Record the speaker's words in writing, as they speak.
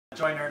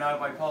joined here now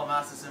by Paul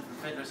Masterson from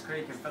Fiddlers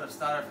Creek and Philip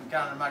Stoddard from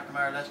Gannon Mc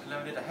Namara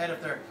Limited, ahead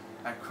of their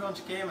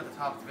crunch game at the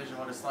top of Division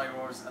 1 of Sligo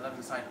Rovers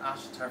 11-side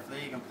AstroTurf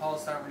League. And Paul,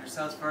 start with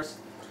yourselves first.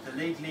 The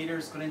league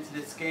leaders going into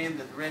this game,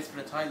 the race for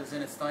the title is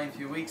in its dying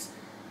few weeks.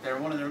 They're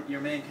one of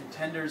your main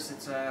contenders.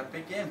 It's a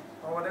big game.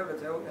 Oh, without a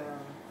doubt.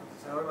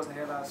 I wasn't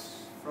here last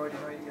Friday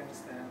night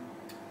against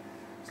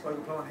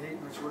Sligo Plum and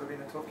Heaton, which would have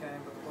been a tough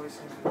game, but the boys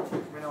seemed to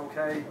win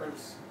okay.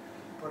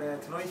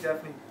 But tonight,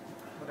 definitely,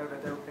 without a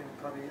doubt, been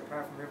probably,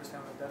 apart from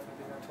Riverstown, have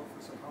definitely been our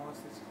toughest opponents.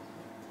 You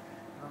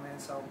know what I mean?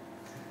 So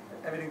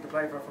everything to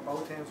play for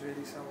both teams,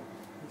 really. So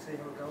we'll see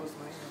how it goes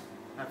tonight.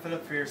 And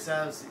Philip, for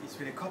yourselves, it's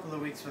been a couple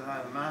of weeks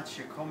without a match.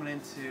 You're coming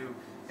into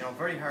a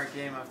very hard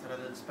game after that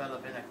little spell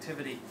of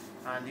inactivity,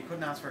 and you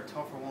couldn't ask for a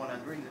tougher one.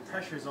 And really, the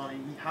pressure's on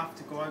you. You have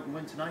to go out and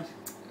win tonight.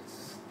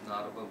 It's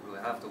not about we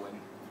have to win.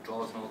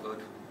 Draw's no good.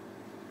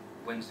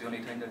 Win's the only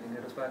thing that can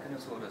get us back in the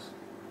sodas.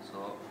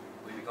 So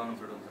we'll be going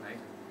for them tonight.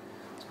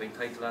 It's been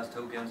tight the last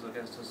two games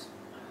against us.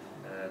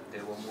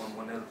 They won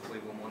 1-0, we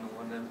won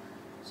 1-0.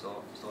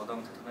 So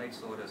down to tonight.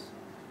 So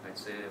I'd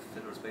say if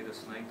Fiddlers beat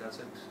us tonight, that's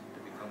it.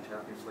 They become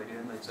champions by the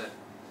end, I'd say.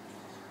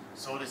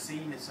 So the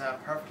scene is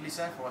perfectly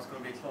set for what's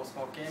going to be a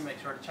close-fought game. Make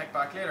sure to check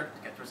back later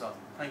to get the result.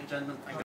 Thank you, gentlemen. Thank you.